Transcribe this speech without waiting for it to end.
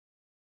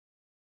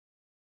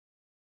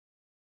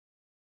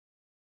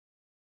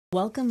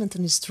Welcome,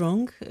 Anthony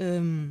Strong.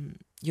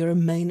 You're a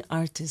main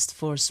artist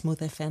for Smooth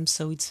FM,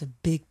 so it's a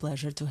big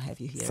pleasure to have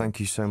you here. Thank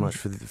you so much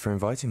for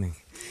inviting me.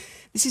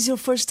 This is your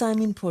first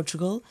time in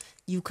Portugal.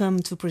 You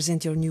come to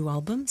present your new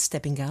album,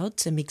 Stepping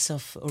Out, a mix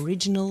of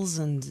originals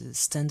and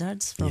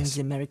standards from the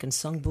American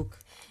Songbook.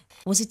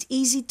 Was it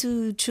easy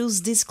to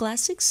choose these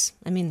classics?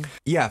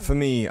 Yeah, for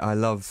me, I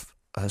love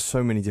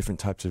so many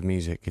different types of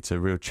music. It's a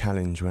real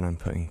challenge when I'm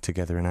putting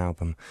together an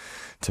album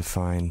to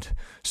find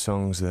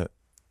songs that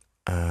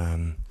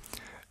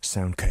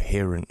sound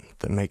coherent,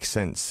 that make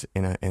sense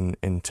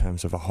in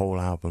terms of a whole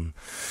album.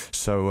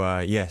 So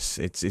yes,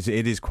 it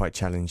is quite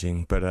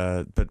challenging, but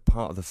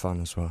part of the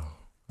fun as well.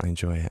 I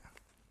enjoy it.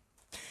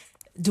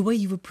 The way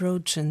you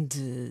approach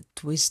and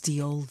twist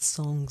the old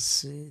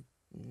songs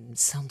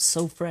sounds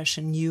so fresh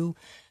and new.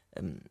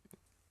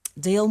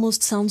 They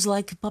almost sound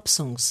like pop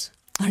songs.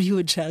 Are you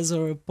a jazz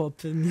or a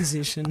pop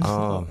musician,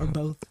 or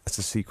both? That's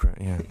a secret,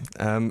 yeah.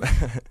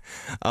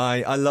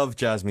 I love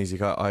jazz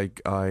music.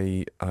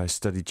 I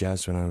studied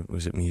jazz when I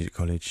was at music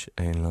college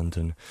in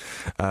London.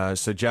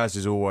 So jazz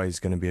is always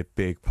going to be a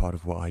big part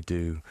of what I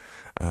do.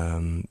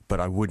 But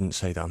I wouldn't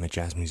say that I'm a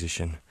jazz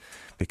musician,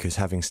 because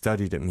having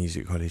studied at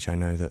music college, I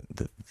know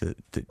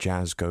that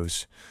jazz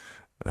goes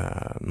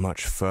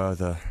much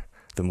further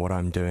than what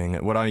I'm doing.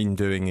 What I'm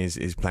doing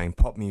is playing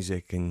pop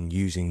music and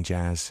using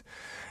jazz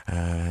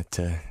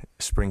to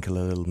sprinkle a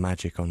little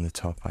magic on the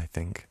top, I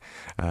think.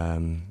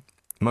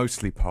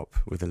 Mostly pop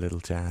with a little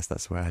jazz,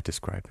 that's the way I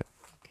describe it.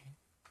 Okay.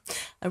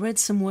 I read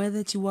somewhere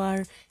that you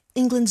are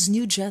England's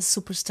new jazz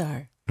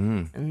superstar.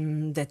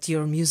 And that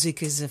your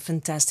music is a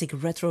fantastic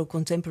retro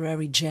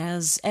contemporary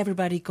jazz.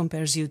 Everybody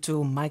compares you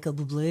to Michael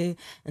Bublé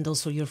and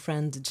also your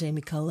friend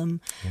Jamie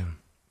Cullum. Yeah.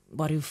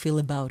 What do you feel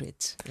about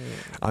it?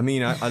 I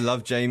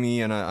love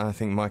Jamie, and I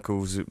think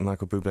Michael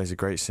Bublé is a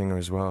great singer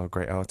as well, a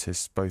great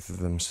artist, both of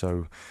them.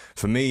 So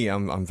for me,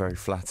 I'm very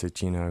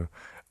flattered, you know.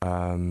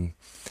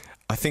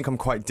 I think I'm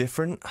quite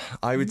different.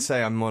 I would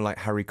say I'm more like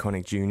Harry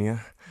Connick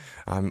Jr.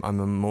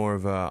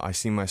 I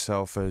see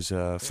myself as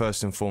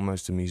first and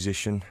foremost a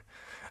musician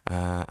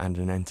and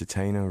an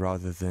entertainer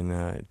rather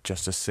than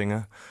just a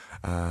singer.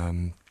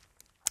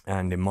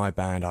 And in my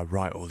band, I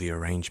write all the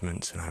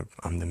arrangements, and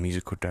I'm the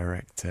musical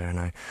director,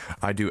 and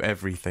I do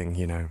everything,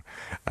 you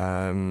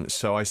know.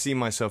 So I see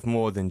myself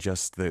more than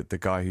just the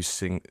guy who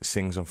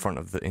sings in front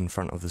of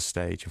the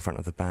stage, in front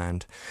of the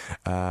band.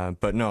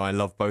 But no, I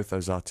love both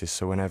those artists.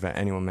 So whenever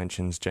anyone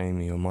mentions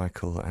Jamie or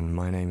Michael and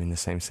my name in the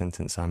same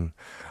sentence, I'm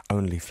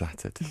only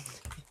flattered.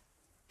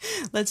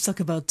 Let's talk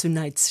about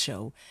tonight's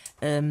show.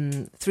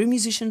 3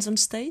 musicians on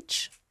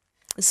stage.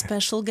 A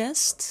special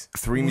guest?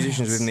 3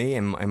 musicians with me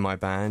in my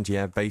band,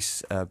 yeah,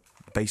 bass,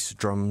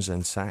 drums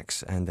and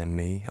sax, and then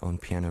me on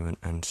piano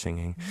and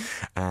singing.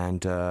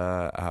 And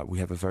we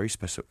have a very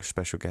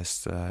special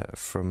guest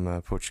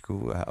from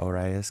Portugal.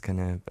 Oreia's going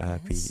to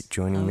be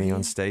joining me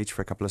on stage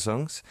for a couple of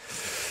songs.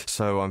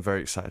 So I'm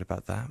very excited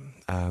about that.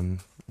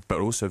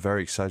 But also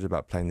very excited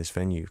about playing this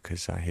venue,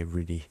 because I hear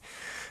really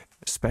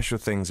special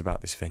things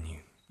about this venue.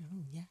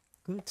 Oh, yeah,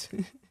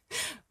 good.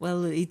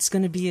 Well, it's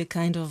going to be a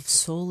kind of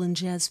soul and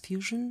jazz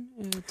fusion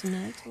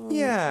tonight? Or?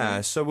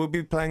 Yeah, so we'll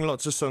be playing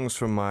lots of songs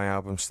from my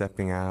album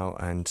Stepping Out,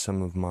 and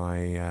some of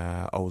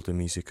my older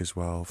music as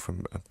well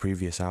from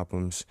previous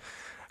albums.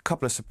 A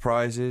couple of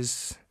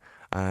surprises,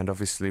 and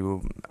obviously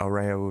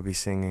Aurea will be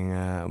singing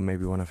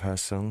maybe one of her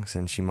songs,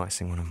 and she might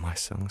sing one of my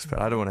songs, but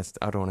I don't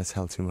want to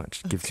tell too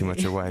much, give too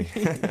much away.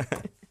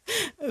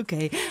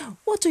 Okay,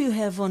 what do you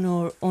have on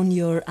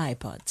your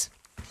iPod?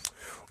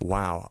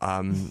 Wow.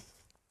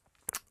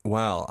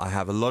 Well, I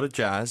have a lot of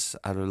jazz.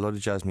 I have a lot of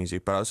jazz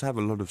music, but I also have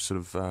a lot of sort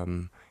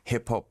of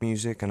hip-hop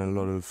music and a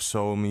lot of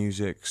soul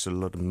music, so a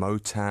lot of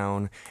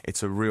Motown.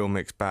 It's a real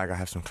mixed bag. I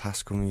have some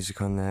classical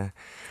music on there.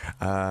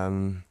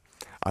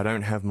 I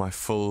don't have my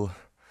full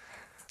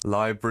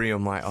library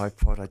on my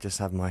iPod. I just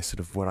have my sort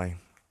of what I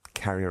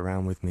carry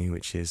around with me,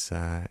 which is,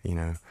 you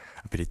know,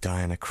 a bit of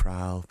Diana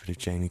Krall, a bit of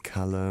Jamie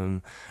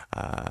Cullum,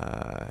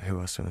 who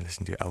else do I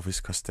listen to?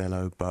 Elvis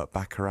Costello, Burt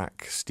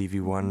Bacharach,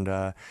 Stevie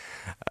Wonder,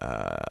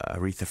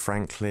 Aretha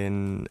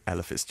Franklin,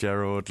 Ella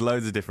Fitzgerald,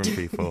 loads of different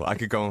people. I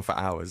could go on for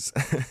hours.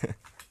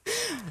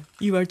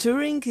 You are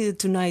touring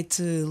tonight,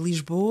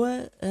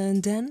 Lisboa,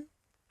 and then?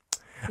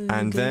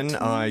 And then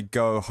I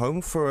go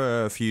home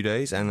for a few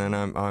days, and then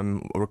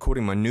I'm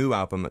recording my new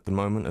album at the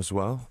moment as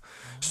well.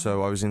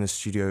 So I was in the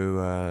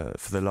studio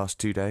for the last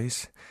 2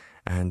 days,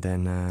 and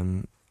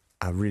then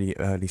a really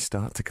early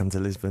start to come to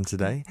Lisbon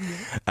today.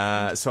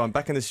 So I'm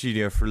back in the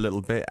studio for a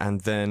little bit,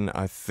 and then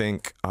I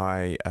think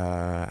I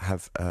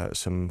have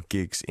some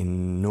gigs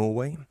in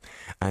Norway,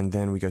 and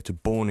then we go to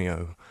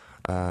Borneo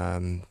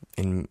near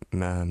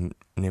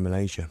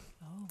Malaysia.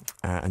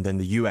 And then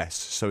the US.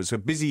 So it's a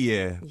busy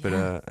year, but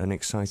an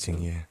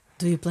exciting year.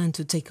 Do you plan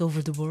to take over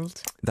the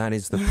world? That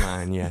is the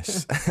plan,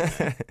 yes.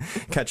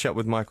 Catch up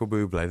with Michael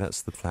Bublé,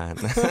 that's the plan.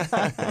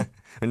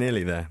 We're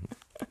nearly there.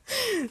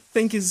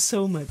 Thank you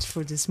so much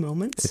for this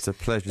moment. It's a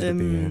pleasure to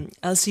be here.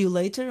 I'll see you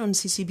later on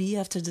CCB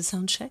after the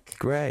sound check.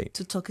 Great.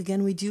 To talk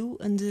again with you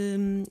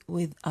and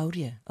with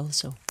Aurea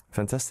also.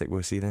 Fantastic.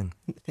 We'll see you then.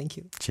 Thank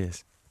you.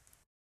 Cheers.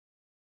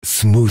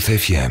 Smooth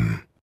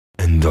FM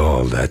and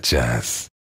all that jazz.